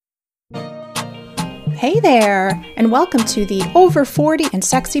Hey there, and welcome to the Over 40 and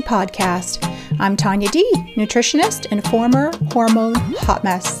Sexy podcast. I'm Tanya D, nutritionist and former hormone hot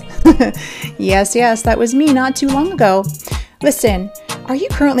mess. Yes, that was me not too long ago. Listen, are you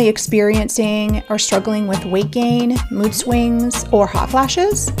currently experiencing or struggling with weight gain, mood swings, or hot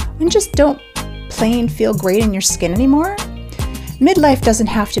flashes, and just don't plain feel great in your skin anymore? Midlife doesn't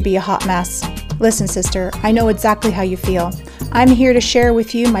have to be a hot mess. Listen, sister, I know exactly how you feel. I'm here to share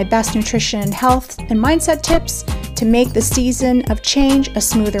with you my best nutrition, health, and mindset tips to make the season of change a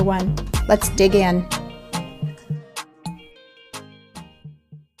smoother one. Let's dig in.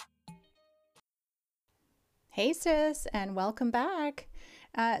 Hey sis, and welcome back.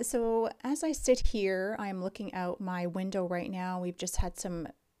 So as I sit here, I'm looking out my window right now. We've just had some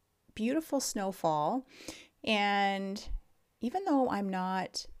beautiful snowfall, and even though I'm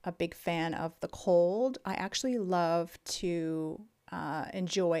not a big fan of the cold, I actually love to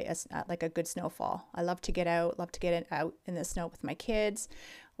enjoy a good snowfall. I love to get out, out in the snow with my kids,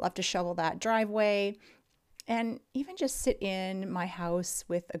 love to shovel that driveway, and even just sit in my house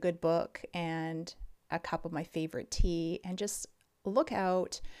with a good book and a cup of my favorite tea and just look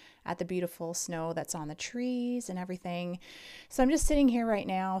out at the beautiful snow that's on the trees and everything. So I'm just sitting here right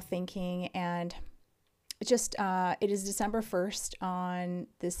now thinking, and it is December 1st on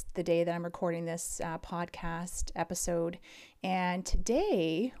the day that I'm recording this podcast episode. And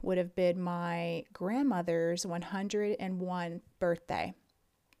today would have been my grandmother's 101st birthday.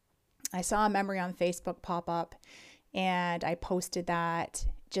 I saw a memory on Facebook pop up, and I posted that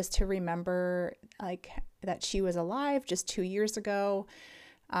just to remember that she was alive just 2 years ago.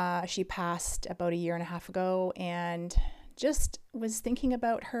 She passed about a year and a half ago, and just was thinking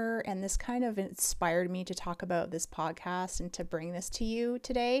about her, and this kind of inspired me to talk about this podcast and to bring this to you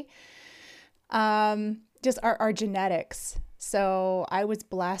today. Just our genetics. So I was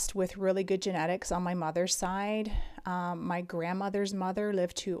blessed with really good genetics on my mother's side. My grandmother's mother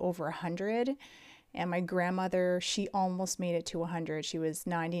lived to over 100, and my grandmother, she almost made it to 100. She was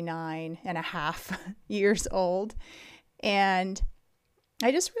 99 and a half years old. And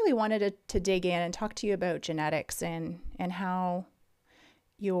I just really wanted to dig in and talk to you about genetics and how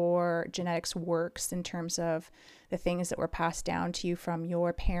your genetics works in terms of the things that were passed down to you from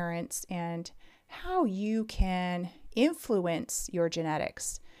your parents and how you can influence your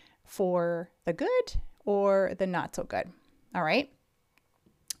genetics for the good or the not so good. All right.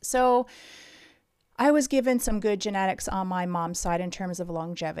 So I was given some good genetics on my mom's side in terms of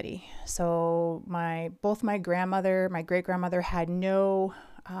longevity. So both my grandmother, my great-grandmother had no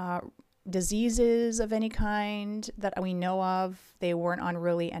diseases of any kind that we know of. They weren't on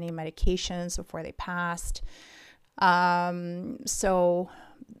really any medications before they passed. So,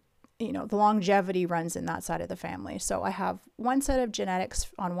 the longevity runs in that side of the family. So I have one set of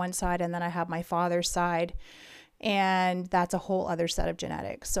genetics on one side, and then I have my father's side, and that's a whole other set of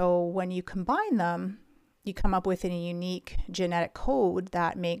genetics. So when you combine them, you come up with a unique genetic code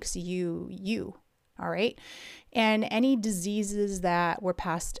that makes you. All right. And any diseases that were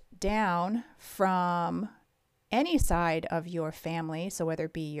passed down from any side of your family, so whether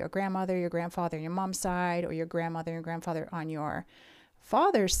it be your grandmother, your grandfather on your mom's side, or your grandmother and grandfather on your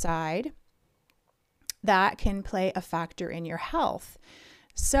father's side, that can play a factor in your health.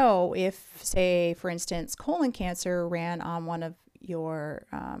 So if, say, for instance, colon cancer ran on one of your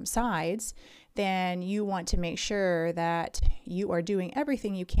sides, then you want to make sure that you are doing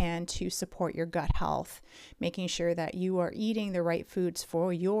everything you can to support your gut health, making sure that you are eating the right foods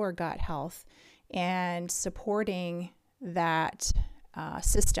for your gut health and supporting that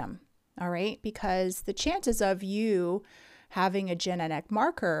system. All right. Because the chances of you having a genetic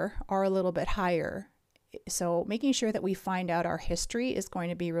marker are a little bit higher. So making sure that we find out our history is going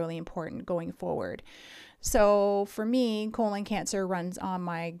to be really important going forward. So for me, colon cancer runs on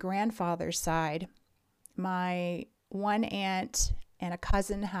my grandfather's side. My one aunt and a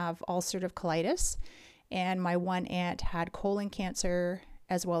cousin have ulcerative colitis, and my one aunt had colon cancer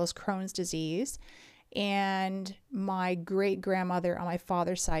as well as Crohn's disease. And my great grandmother on my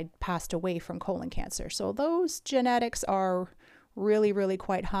father's side passed away from colon cancer. So those genetics are really, really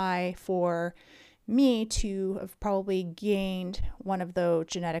quite high for me to have probably gained one of those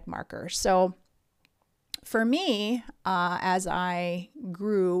genetic markers. So for me, as I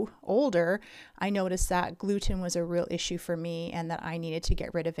grew older, I noticed that gluten was a real issue for me and that I needed to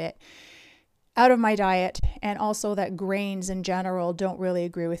get rid of it out of my diet, and also that grains in general don't really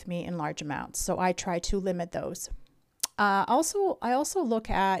agree with me in large amounts. So I try to limit those. I also look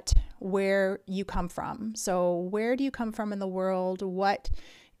at where you come from. So where do you come from in the world? What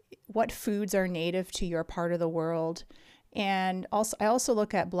foods are native to your part of the world? And also, I also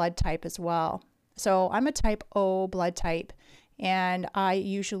look at blood type as well. So I'm a type O blood type, and I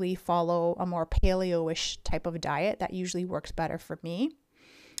usually follow a more paleo-ish type of diet that usually works better for me.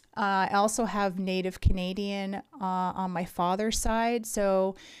 I also have Native Canadian on my father's side.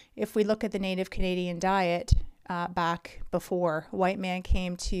 So if we look at the Native Canadian diet back before white man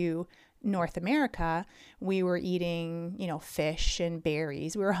came to North America, we were eating, fish and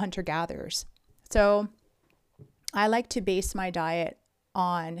berries. We were hunter-gatherers. So I like to base my diet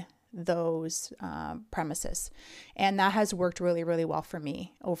on those premises. And that has worked really, really well for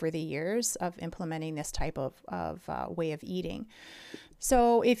me over the years of implementing this type of way of eating.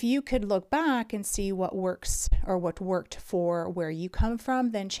 So if you could look back and see what works or what worked for where you come from,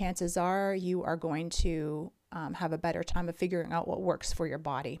 then chances are you are going to have a better time of figuring out what works for your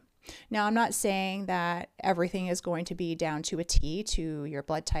body. Now, I'm not saying that everything is going to be down to a T to your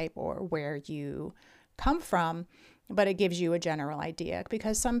blood type or where you come from, but it gives you a general idea,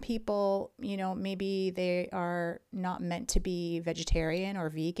 because some people, maybe they are not meant to be vegetarian or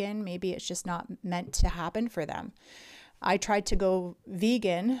vegan. Maybe it's just not meant to happen for them. I tried to go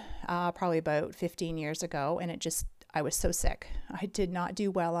vegan probably about 15 years ago, and I was so sick. I did not do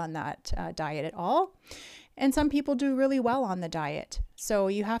well on that diet at all. And some people do really well on the diet. So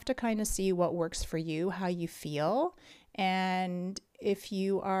you have to kind of see what works for you, how you feel. And if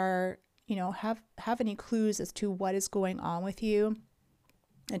you are, have any clues as to what is going on with you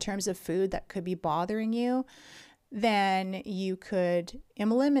in terms of food that could be bothering you, then you could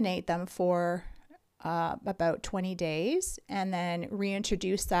eliminate them for about 20 days and then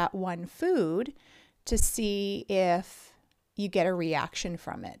reintroduce that one food to see if you get a reaction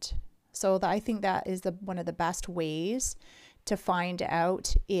from it. So I think that is one of the best ways to find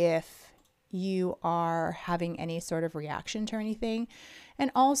out if you are having any sort of reaction to anything.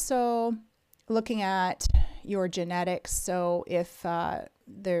 And also looking at your genetics. So if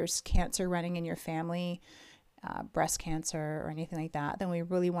there's cancer running in your family, breast cancer or anything like that, then we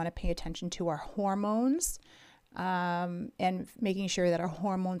really want to pay attention to our hormones and making sure that our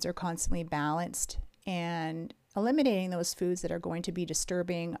hormones are constantly balanced and eliminating those foods that are going to be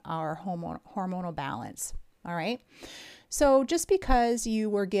disturbing our hormonal balance. All right. So just because you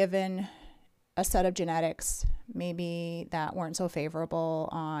were given a set of genetics, maybe that weren't so favorable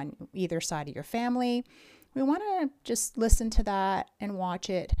on either side of your family, we want to just listen to that and watch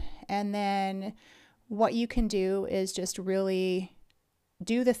it. And then what you can do is just really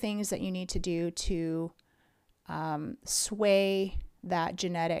do the things that you need to do to sway that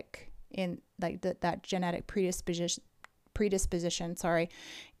genetic that genetic predisposition,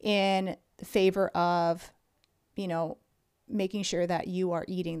 in favor of, making sure that you are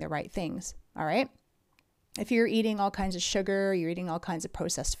eating the right things. All right. If you're eating all kinds of sugar, you're eating all kinds of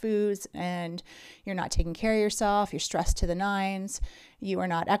processed foods, and you're not taking care of yourself, you're stressed to the nines, you are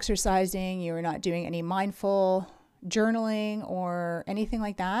not exercising, you are not doing any mindful journaling or anything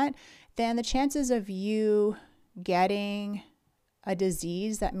like that, then the chances of you getting a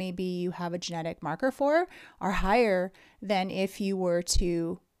disease that maybe you have a genetic marker for are higher than if you were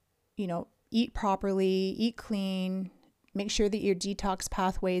to, eat properly, eat clean, make sure that your detox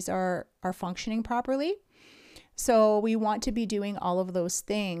pathways are functioning properly. So we want to be doing all of those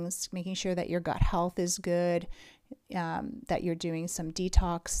things, making sure that your gut health is good, that you're doing some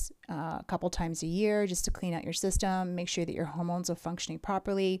detox a couple times a year just to clean out your system, make sure that your hormones are functioning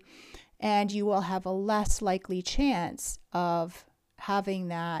properly, and you will have a less likely chance of having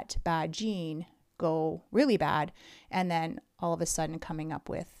that bad gene go really bad and then all of a sudden coming up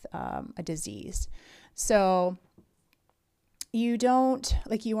with a disease. So you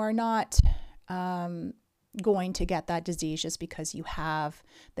are not going to get that disease just because you have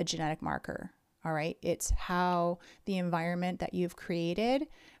the genetic marker. All right. It's how the environment that you've created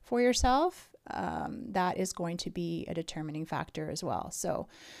for yourself, that is going to be a determining factor as well. So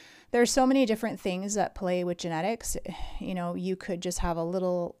there's so many different things that play with genetics. You could just have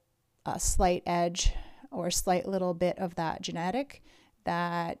a slight edge or a slight little bit of that genetic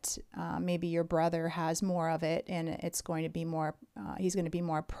that maybe your brother has more of it, and it's going to be more, he's going to be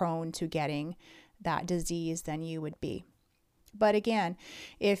more prone to getting that disease than you would be. But again,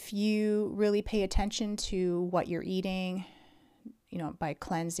 if you really pay attention to what you're eating, by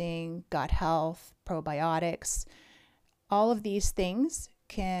cleansing, gut health, probiotics, all of these things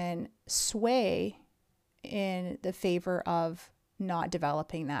can sway in the favor of not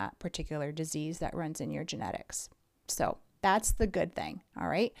developing that particular disease that runs in your genetics. So that's the good thing. All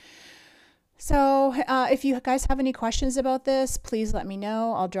right. So if you guys have any questions about this, please let me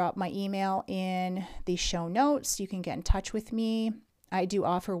know. I'll drop my email in the show notes. You can get in touch with me. I do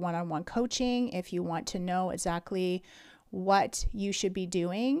offer one-on-one coaching if you want to know exactly what you should be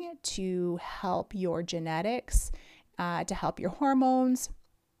doing to help your genetics, to help your hormones,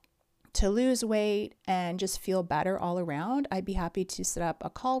 to lose weight and just feel better all around, I'd be happy to set up a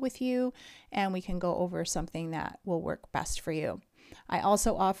call with you and we can go over something that will work best for you. I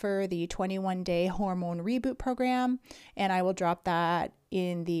also offer the 21-day hormone reboot program, and I will drop that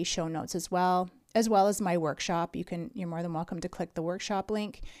in the show notes as well as my workshop. You're more than welcome to click the workshop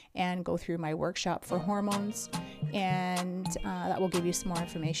link and go through my workshop for hormones, and that will give you some more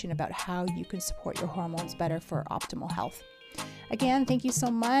information about how you can support your hormones better for optimal health. Again, thank you so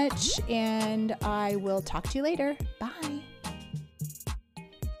much, and I will talk to you later. Bye.